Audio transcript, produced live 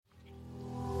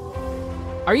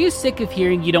Are you sick of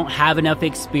hearing you don't have enough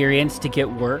experience to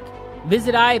get work?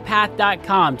 Visit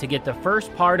iapath.com to get the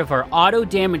first part of our auto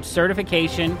damage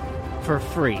certification for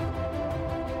free.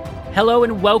 Hello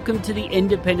and welcome to the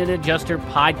Independent Adjuster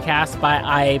podcast by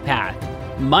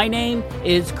iapath. My name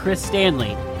is Chris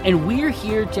Stanley, and we're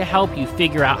here to help you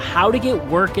figure out how to get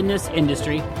work in this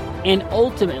industry and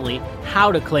ultimately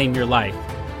how to claim your life.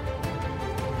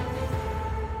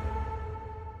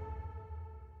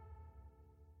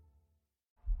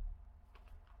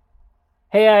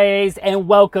 Hey IAs, and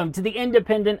welcome to the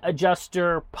Independent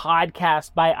Adjuster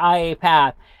podcast by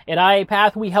iapath. At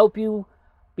iapath, we help you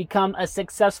become a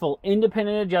successful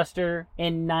independent adjuster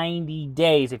in 90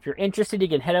 days. If you're interested, you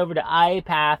can head over to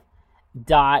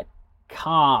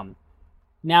iapath.com.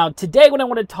 Now, today what I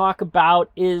want to talk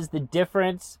about is the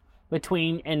difference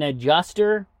between an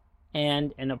adjuster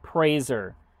and an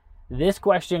appraiser. This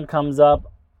question comes up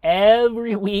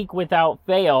every week without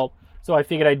fail. So I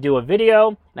figured I'd do a video,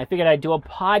 and I figured I'd do a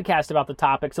podcast about the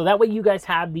topic, so that way you guys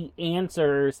have the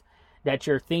answers that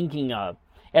you're thinking of.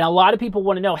 And a lot of people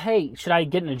want to know, hey, should I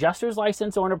get an adjuster's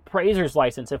license or an appraiser's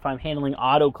license if I'm handling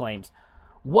auto claims?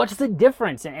 What's the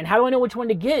difference, and how do I know which one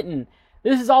to get? And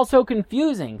this is all so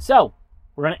confusing. So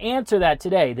we're going to answer that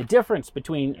today, the difference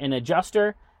between an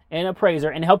adjuster and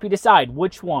appraiser, and help you decide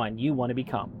which one you want to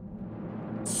become.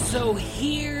 So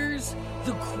here's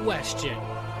the question.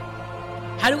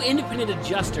 How do independent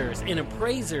adjusters and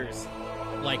appraisers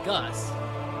like us,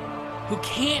 who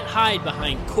can't hide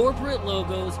behind corporate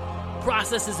logos,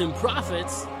 processes, and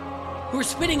profits, who are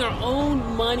spending our own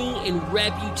money and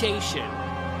reputation,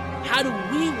 how do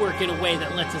we work in a way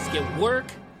that lets us get work,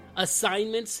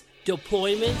 assignments,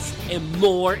 deployments, and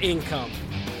more income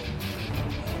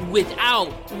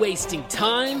without wasting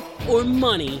time or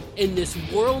money in this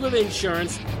world of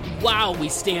insurance while we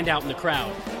stand out in the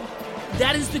crowd?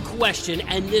 That is the question,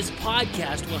 and this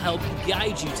podcast will help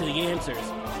guide you to the answers.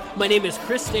 My name is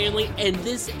Chris Stanley, and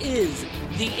this is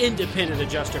the Independent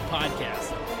Adjuster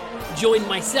Podcast. Join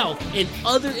myself and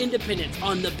other independents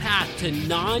on the path to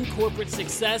non-corporate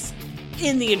success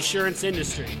in the insurance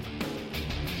industry.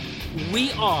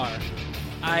 We are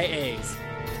IAs.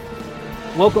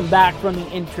 Welcome back from the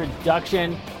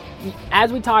introduction.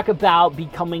 As we talk about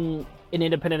becoming an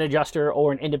independent adjuster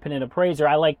or an independent appraiser,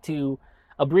 I like to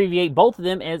abbreviate both of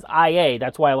them as IA.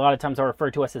 That's why a lot of times I refer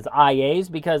to us as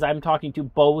IAs, because I'm talking to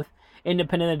both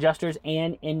independent adjusters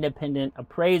and independent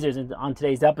appraisers. And on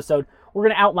today's episode, we're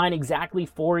going to outline exactly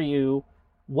for you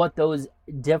what those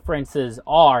differences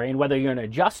are, and whether you're an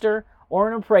adjuster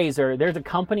or an appraiser, there's a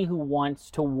company who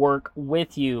wants to work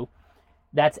with you.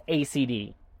 That's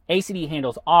ACD. ACD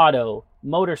handles auto,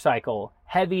 motorcycle,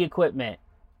 heavy equipment,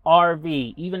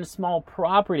 RV, even small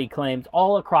property claims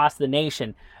all across the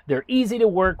nation. They're easy to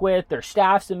work with, their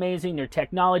staff's amazing, their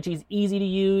technology's easy to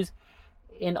use,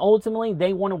 and ultimately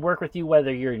they want to work with you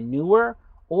whether you're newer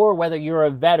or whether you're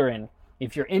a veteran.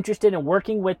 If you're interested in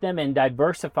working with them and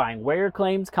diversifying where your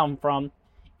claims come from,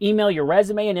 email your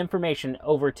resume and information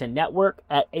over to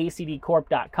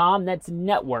network@acdcorp.com. That's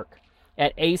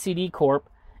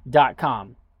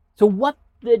network@acdcorp.com. So what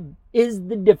is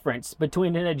the difference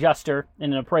between an adjuster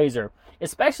and an appraiser?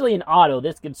 Especially in auto,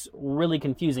 this gets really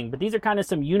confusing, but these are kind of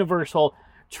some universal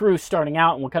truths starting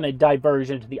out, and we'll kind of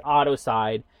diverge into the auto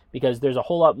side because there's a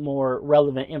whole lot more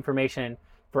relevant information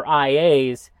for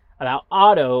IAs about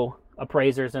auto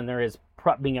appraisers than there is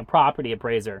being a property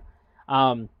appraiser.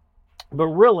 But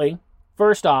really,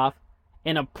 first off,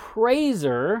 an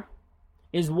appraiser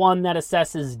is one that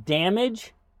assesses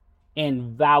damage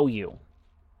and value.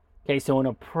 Okay, so an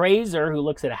appraiser who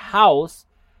looks at a house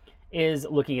is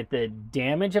looking at the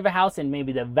damage of a house and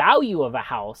maybe the value of a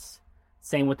house.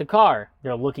 Same with the car.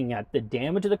 They're looking at the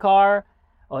damage of the car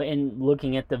and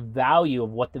looking at the value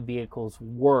of what the vehicle's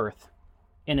worth.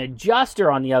 An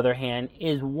adjuster, on the other hand,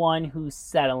 is one who's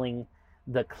settling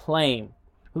the claim,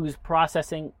 who's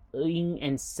processing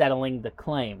and settling the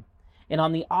claim. And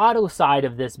on the auto side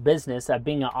of this business,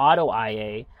 being an auto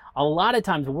IA, a lot of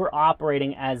times we're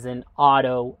operating as an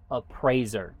auto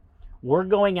appraiser. We're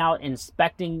going out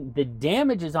inspecting the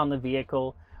damages on the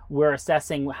vehicle. We're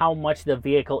assessing how much the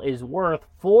vehicle is worth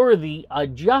for the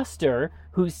adjuster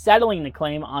who's settling the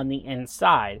claim on the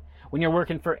inside. When you're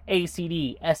working for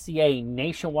ACD, SCA,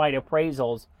 Nationwide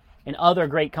Appraisals, and other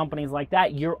great companies like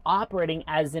that, you're operating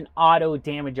as an auto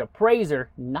damage appraiser,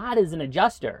 not as an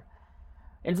adjuster.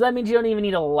 And so that means you don't even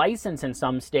need a license in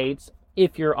some states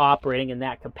if you're operating in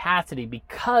that capacity,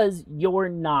 because you're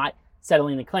not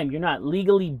settling the claim. You're not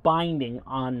legally binding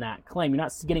on that claim. You're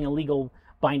not getting a legal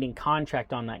binding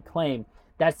contract on that claim.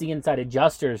 That's the inside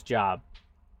adjuster's job.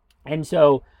 And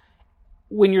so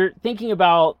when you're thinking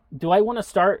about, do I want to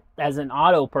start as an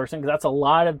auto person? Because that's a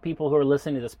lot of people who are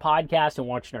listening to this podcast and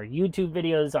watching our YouTube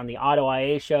videos on the Auto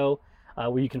IA show,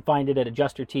 where you can find it at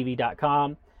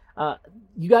adjustertv.com.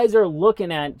 You guys are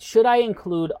looking at, should I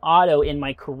include auto in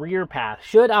my career path?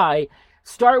 Should I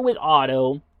start with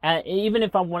auto, even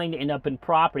if I'm wanting to end up in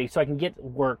property, so I can get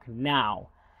work now?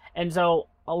 And so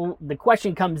the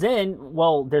question comes in,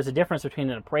 well, there's a difference between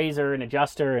an appraiser, an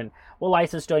adjuster, and what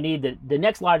license do I need? The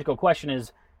next logical question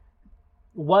is,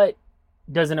 what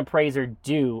does an appraiser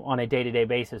do on a day-to-day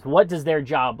basis? What does their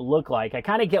job look like? I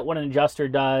kind of get what an adjuster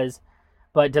does,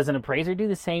 but does an appraiser do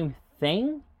the same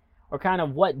thing? Or kind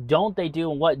of what don't they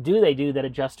do and what do they do that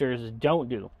adjusters don't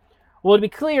do? Well, to be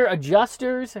clear,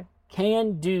 adjusters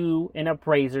can do an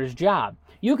appraiser's job.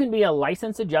 You can be a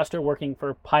licensed adjuster working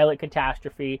for Pilot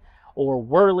Catastrophe or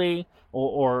Worley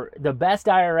or the Best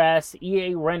IRS,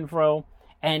 EA Renfro,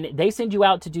 and they send you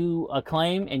out to do a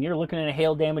claim and you're looking at a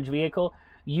hail damage vehicle.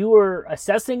 You are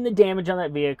assessing the damage on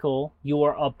that vehicle. You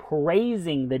are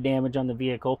appraising the damage on the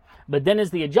vehicle. But then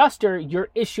as the adjuster, you're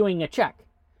issuing a check.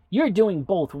 You're doing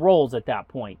both roles at that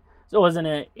point. So as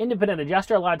an independent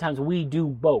adjuster, a lot of times we do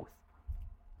both.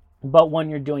 But when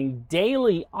you're doing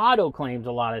daily auto claims,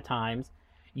 a lot of times,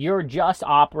 you're just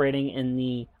operating in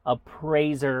the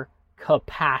appraiser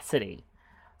capacity.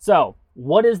 So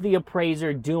what is the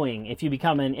appraiser doing? If you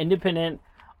become an independent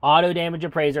auto damage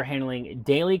appraiser handling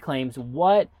daily claims,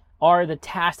 what are the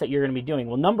tasks that you're going to be doing?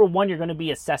 Well, number one, you're going to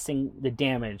be assessing the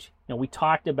damage. We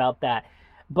talked about that.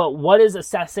 But what does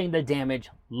assessing the damage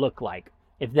look like?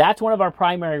 If that's one of our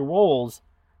primary roles,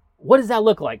 what does that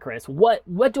look like, Chris? What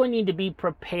do I need to be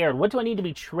prepared? What do I need to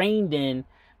be trained in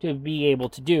to be able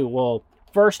to do? Well,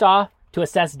 first off, to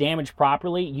assess damage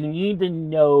properly, you need to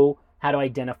know how to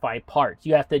identify parts.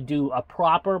 You have to do a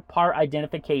proper part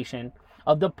identification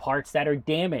of the parts that are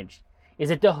damaged. Is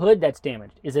it the hood that's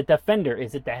damaged? Is it the fender?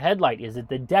 Is it the headlight? Is it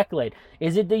the deck lid?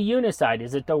 Is it the uniside?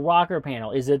 Is it the rocker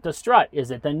panel? Is it the strut?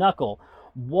 Is it the knuckle?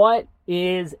 What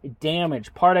is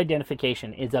damage? Part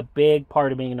identification is a big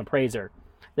part of being an appraiser.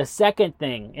 The second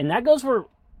thing, and that goes for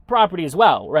property as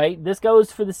well, right? This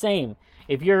goes for the same.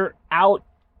 If you're out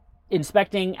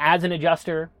inspecting as an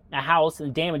adjuster a house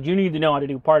and damage, you need to know how to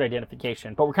do part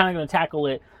identification. But we're kind of going to tackle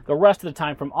it the rest of the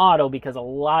time from auto, because a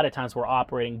lot of times we're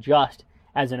operating just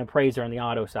as an appraiser on the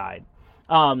auto side.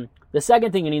 The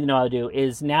second thing you need to know how to do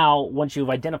is, now once you've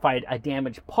identified a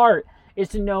damaged part, is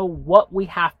to know what we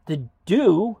have to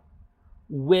do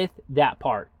with that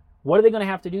part. What are they going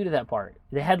to have to do to that part?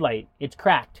 The headlight, it's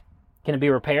cracked. Can it be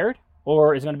repaired,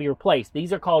 or is it going to be replaced?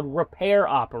 These are called repair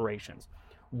operations.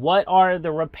 What are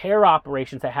the repair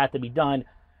operations that have to be done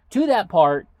to that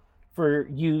part for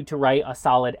you to write a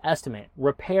solid estimate?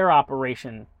 Repair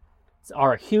operations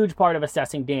are a huge part of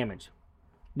assessing damage.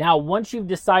 Now, once you've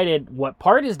decided what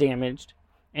part is damaged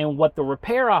and what the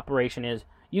repair operation is,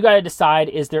 you got to decide,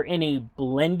 is there any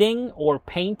blending or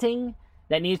painting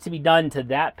that needs to be done to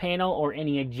that panel or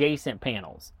any adjacent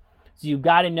panels? So you've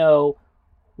got to know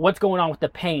what's going on with the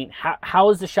paint. How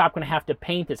is the shop going to have to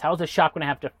paint this? How is the shop going to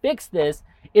have to fix this?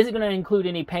 Is it going to include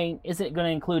any paint? Is it going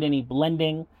to include any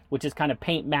blending, which is kind of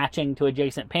paint matching to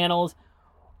adjacent panels?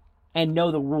 And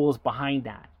know the rules behind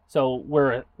that. So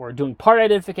we're doing part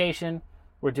identification,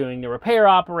 we're doing the repair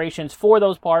operations for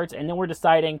those parts, and then we're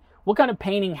deciding what kind of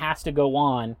painting has to go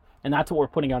on, and that's what we're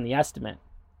putting on the estimate.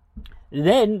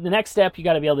 Then the next step you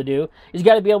got to be able to do is you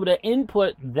got to be able to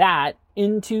input that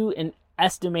into an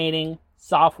estimating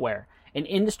software. An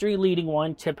industry-leading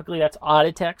one, typically that's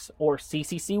Auditex or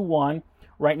CCC1.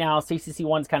 Right now,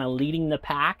 CCC1 is kind of leading the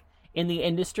pack in the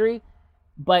industry.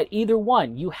 But either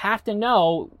one, you have to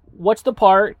know what's the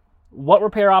part, what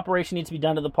repair operation needs to be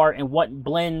done to the part, and what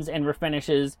blends and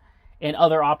refinishes and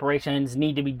other operations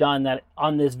need to be done that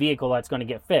on this vehicle that's going to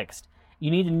get fixed.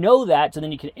 You need to know that, so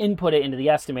then you can input it into the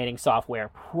estimating software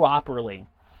properly.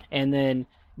 And then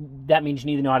that means you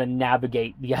need to know how to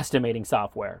navigate the estimating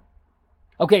software.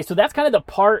 Okay, so that's kind of the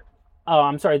part,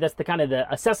 that's the kind of the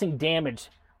assessing damage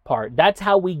part. That's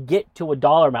how we get to a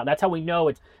dollar amount. That's how we know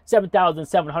it's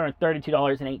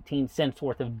 $7,732.18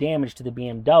 worth of damage to the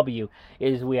BMW,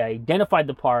 is we identified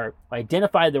the part, we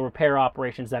identified the repair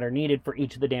operations that are needed for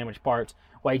each of the damaged parts,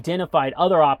 we identified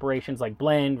other operations like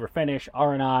blend, refinish,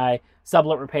 R&I,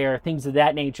 sublet repair, things of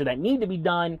that nature that need to be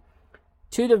done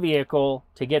to the vehicle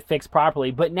to get fixed properly.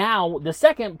 But now the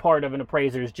second part of an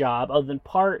appraiser's job, other than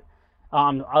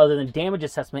damage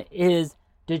assessment, is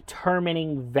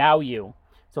determining value.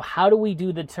 So how do we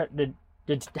determine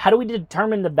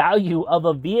the value of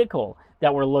a vehicle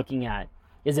that we're looking at?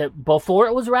 Is it before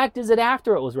it was wrecked? Is it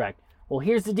after it was wrecked? Well,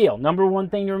 here's the deal. Number one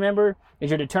thing to remember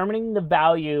is you're determining the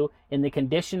value in the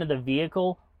condition of the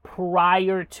vehicle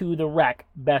prior to the wreck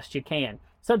best you can.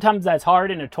 Sometimes that's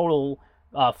hard in a total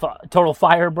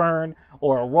fire burn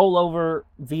or a rollover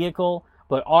vehicle,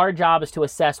 but our job is to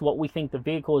assess what we think the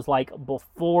vehicle is like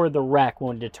before the wreck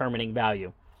when determining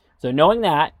value. So knowing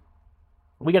that,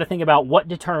 we got to think about what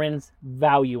determines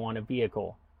value on a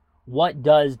vehicle. What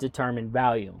does determine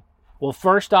value? Well,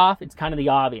 first off, it's kind of the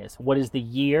obvious. What is the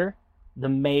year, the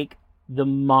make, the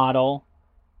model,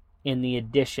 and the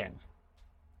edition?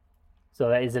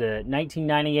 So is it a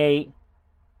 1998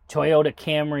 Toyota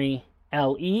Camry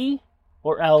LE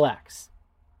or LX?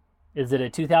 Is it a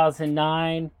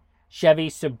 2009 Chevy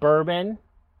Suburban?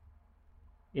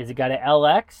 Is it got an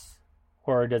LX?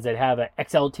 Or does it have an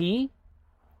XLT?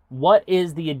 What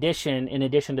is the edition in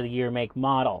addition to the year, make,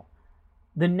 model?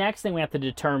 The next thing we have to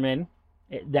determine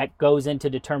that goes into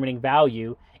determining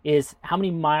value is how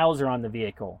many miles are on the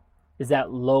vehicle. Is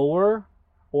that lower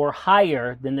or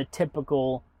higher than the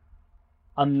typical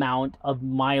amount of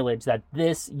mileage that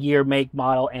this year, make,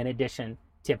 model, and edition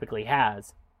typically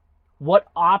has? What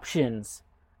options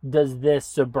does this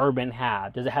Suburban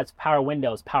have? Does it have power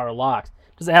windows, power locks?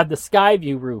 Does it have the sky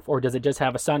view roof, or does it just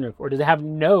have a sunroof, or does it have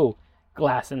no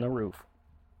glass in the roof?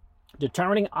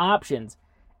 Determining options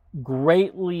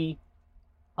greatly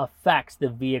affects the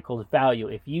vehicle's value.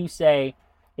 If you say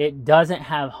it doesn't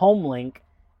have HomeLink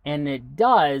and it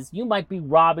does, you might be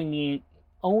robbing the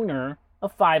owner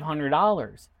of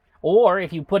 $500. Or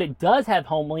if you put it does have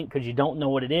HomeLink because you don't know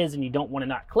what it is and you don't want to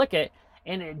not click it,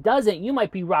 and it doesn't, you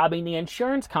might be robbing the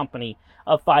insurance company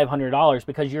of $500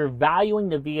 because you're valuing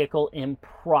the vehicle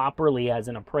improperly as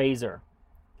an appraiser.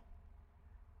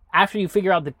 After you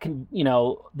figure out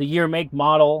the year, make,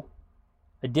 model,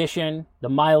 edition, the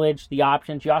mileage, the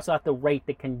options, you also have to rate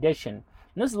the condition.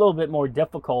 And this is a little bit more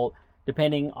difficult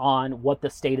depending on what the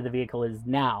state of the vehicle is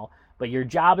now. But your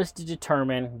job is to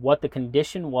determine what the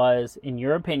condition was, in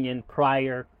your opinion,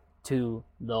 prior to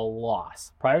the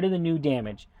loss, prior to the new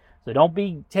damage. So don't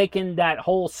be taking that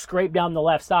whole scrape down the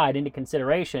left side into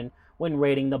consideration when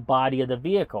rating the body of the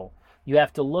vehicle. You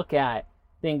have to look at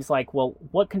things like, well,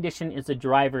 what condition is the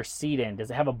driver's seat in? Does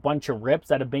it have a bunch of rips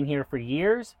that have been here for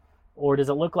years? Or does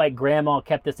it look like grandma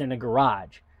kept this in a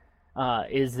garage?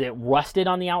 Is it rusted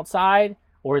on the outside?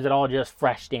 Or is it all just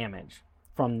fresh damage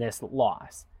from this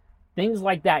loss? Things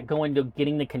like that go into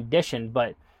getting the condition,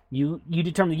 but you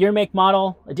determine the year, make,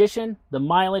 model, edition, the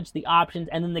mileage, the options,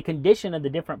 and then the condition of the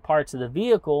different parts of the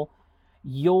vehicle.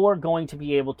 You're going to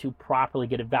be able to properly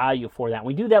get a value for that.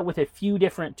 We do that with a few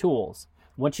different tools.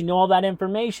 Once you know all that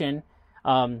information,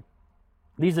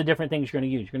 these are different things you're going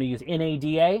to use. You're going to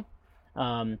use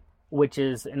NADA, which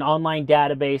is an online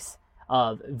database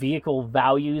of vehicle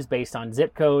values based on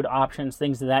zip code, options,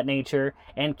 things of that nature,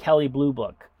 and Kelley Blue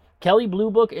Book. Kelley Blue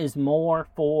Book is more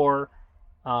for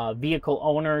vehicle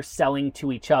owners selling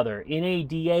to each other.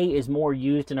 NADA is more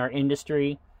used in our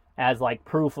industry as like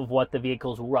proof of what the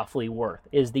vehicle's roughly worth,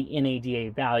 is the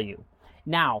NADA value.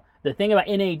 Now, the thing about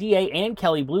NADA and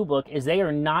Kelley Blue Book is they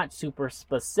are not super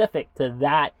specific to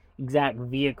that exact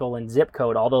vehicle and zip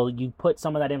code. Although you put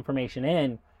some of that information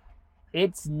in,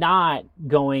 it's not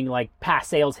going like past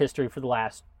sales history for the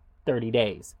last 30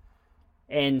 days.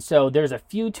 And so there's a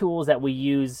few tools that we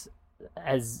use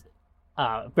as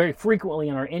very frequently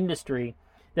in our industry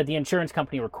that the insurance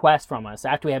company requests from us.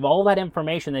 After we have all that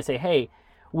information, they say, hey,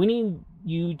 we need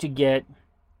you to get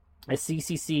a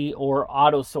CCC or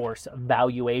AutoSource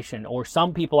valuation, or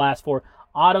some people ask for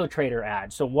Auto Trader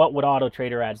ads. So what would Auto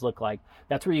Trader ads look like?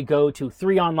 That's where you go to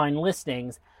 3 online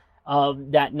listings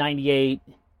of that 98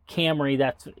 Camry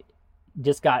that's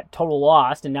just got total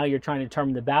lost, and now you're trying to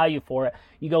determine the value for it.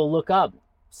 You go look up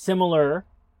similar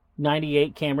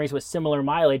 98 Camrys with similar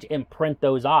mileage and print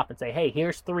those off and say, hey,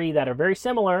 here's 3 that are very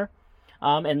similar,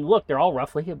 and look, they're all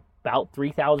roughly about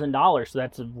 $3,000, so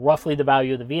that's roughly the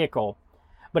value of the vehicle.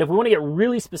 But if we want to get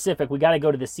really specific, we got to go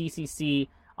to the CCC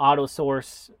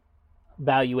AutoSource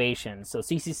valuations. So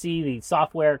CCC, the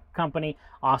software company,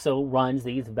 also runs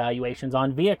these valuations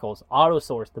on vehicles.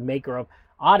 AutoSource, the maker of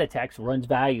Autotex, runs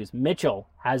values. Mitchell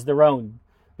has their own.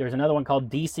 There's another one called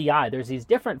DCI. There's these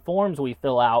different forms we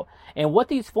fill out, and what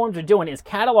these forms are doing is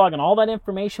cataloging all that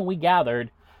information we gathered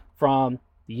from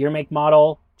the year, make,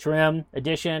 model, trim,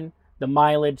 edition, the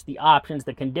mileage, the options,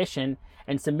 the condition,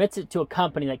 and submits it to a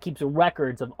company that keeps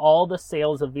records of all the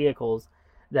sales of vehicles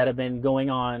that have been going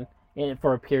on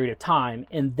for a period of time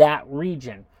in that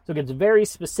region. So it gets very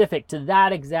specific to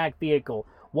that exact vehicle.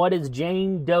 What is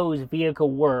Jane Doe's vehicle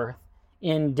worth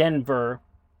in Denver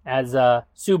as a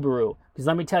Subaru? Because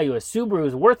let me tell you, a Subaru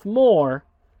is worth more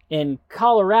in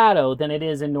Colorado than it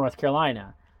is in North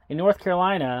Carolina. In North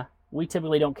Carolina, we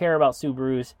typically don't care about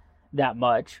Subarus that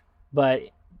much, but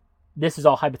this is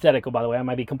all hypothetical, by the way. I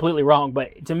might be completely wrong,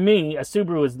 but to me, a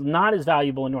Subaru is not as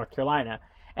valuable in North Carolina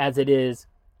as it is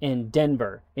in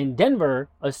Denver. In Denver,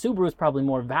 a Subaru is probably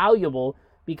more valuable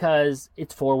because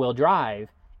it's four-wheel drive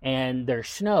and there's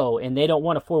snow, and they don't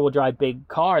want a four-wheel drive big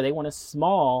car. They want a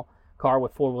small car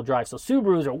with four-wheel drive. So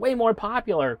Subarus are way more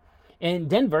popular in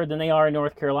Denver than they are in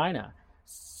North Carolina.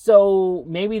 So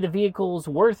maybe the vehicle's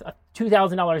worth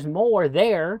 $2,000 more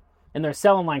there, and they're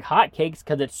selling like hotcakes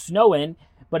because it's snowing.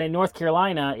 But in North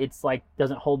Carolina, it's like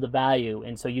doesn't hold the value,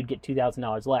 and so you'd get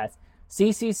 $2,000 less.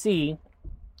 CCC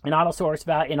and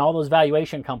AutoSource and all those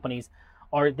valuation companies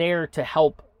are there to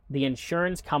help the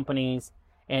insurance companies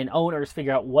and owners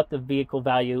figure out what the vehicle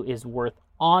value is worth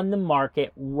on the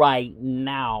market right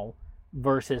now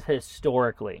versus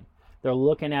historically. They're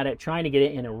looking at it, trying to get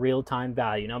it in a real-time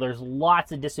value. Now, there's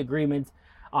lots of disagreements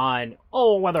on,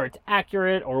 whether it's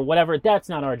accurate or whatever. That's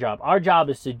not our job. Our job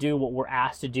is to do what we're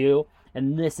asked to do,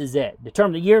 and this is it.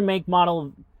 Determine the year, make,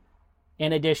 model,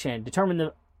 in addition. Determine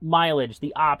the mileage,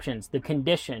 the options, the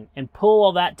condition, and pull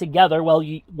all that together,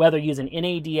 whether using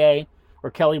NADA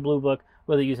or Kelley Blue Book,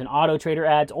 whether using Auto Trader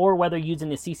ads, or whether using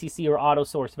the CCC or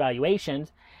AutoSource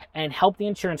valuations, and help the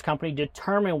insurance company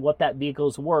determine what that vehicle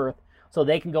is worth so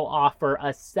they can go offer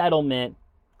a settlement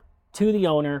to the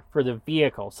owner for the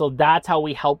vehicle. So that's how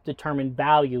we help determine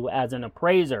value as an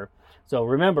appraiser. So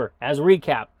remember, as a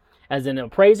recap, as an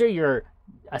appraiser, you're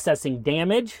assessing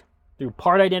damage through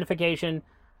part identification,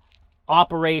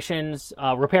 operations,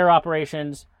 repair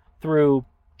operations, through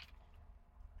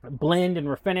blend and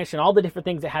refinish and all the different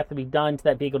things that have to be done to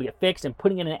that vehicle to get fixed, and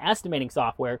putting in an estimating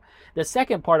software. The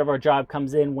second part of our job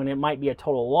comes in when it might be a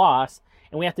total loss,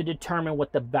 and we have to determine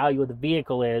what the value of the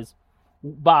vehicle is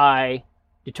by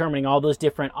determining all those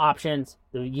different options,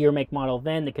 the year, make, model,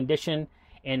 VIN, the condition,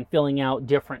 and filling out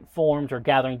different forms or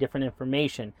gathering different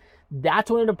information.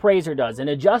 That's what an appraiser does. An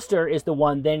adjuster is the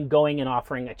one then going and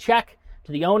offering a check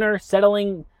to the owner,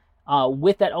 settling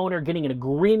with that owner, getting an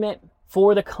agreement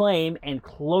for the claim, and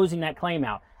closing that claim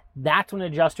out. That's what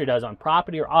an adjuster does on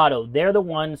property or auto. They're the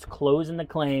ones closing the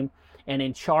claim and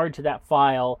in charge of that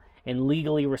file and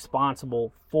legally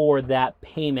responsible for that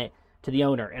payment to the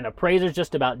owner. An appraiser is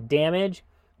just about damage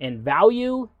and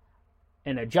value.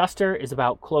 An adjuster is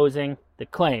about closing the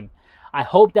claim. I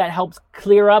hope that helps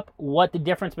clear up what the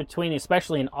difference between,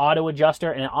 especially an auto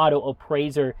adjuster and an auto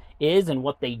appraiser, is and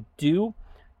what they do.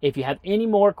 If you have any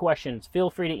more questions, feel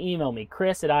free to email me,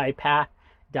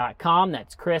 chris@iapath.com.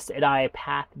 That's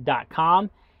chris@iapath.com.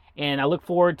 And I look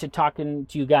forward to talking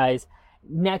to you guys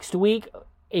next week.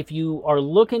 If you are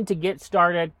looking to get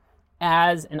started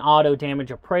as an auto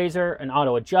damage appraiser, an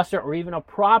auto adjuster, or even a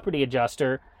property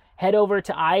adjuster, head over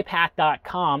to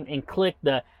iapath.com and click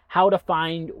the How to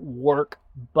Find Work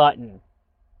button.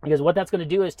 Because what that's going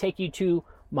to do is take you to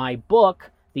my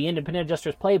book, The Independent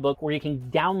Adjuster's Playbook, where you can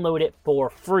download it for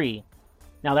free.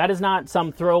 Now, that is not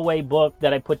some throwaway book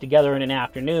that I put together in an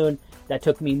afternoon. That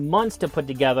took me months to put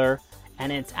together, and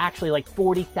it's actually like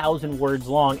 40,000 words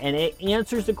long, and it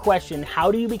answers the question, how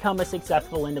do you become a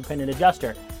successful independent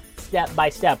adjuster? Step by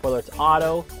step, whether it's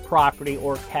auto, property,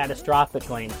 or catastrophic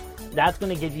claims. That's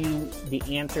going to give you the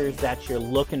answers that you're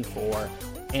looking for,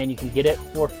 and you can get it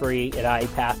for free at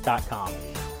iapath.com.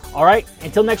 All right,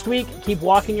 until next week, keep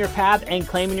walking your path and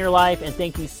claiming your life, and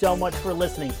thank you so much for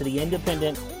listening to the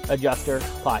Independent Adjuster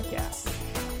Podcast.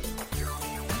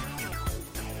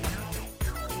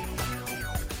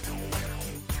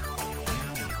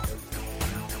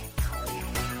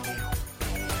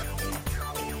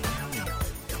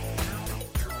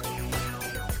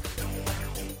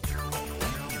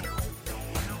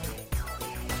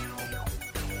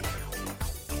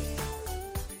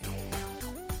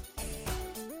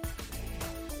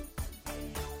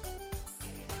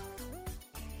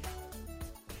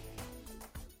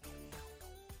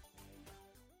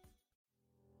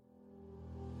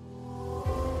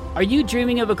 Are you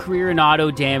dreaming of a career in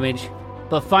auto damage,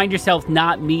 but find yourself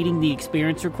not meeting the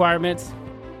experience requirements?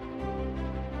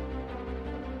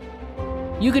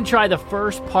 You can try the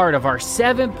first part of our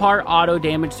 7-part auto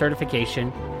damage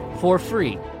certification for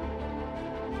free.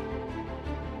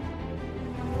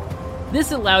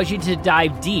 This allows you to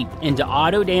dive deep into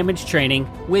auto damage training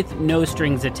with no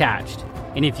strings attached.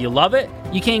 And if you love it,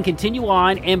 you can continue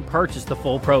on and purchase the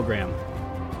full program.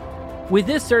 With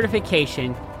this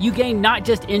certification, you gain not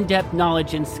just in-depth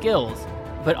knowledge and skills,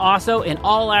 but also an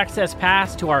all-access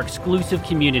pass to our exclusive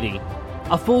community,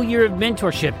 a full year of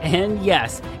mentorship, and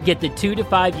yes, get the 2 to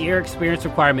 5 year experience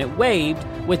requirement waived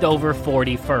with over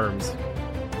 40 firms.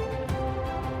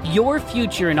 Your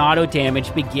future in auto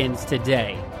damage begins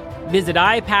today. Visit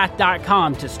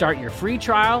iPath.com to start your free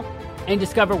trial and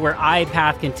discover where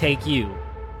iPath can take you.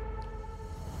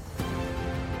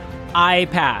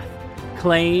 iPath.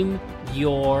 Claim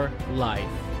your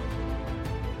life.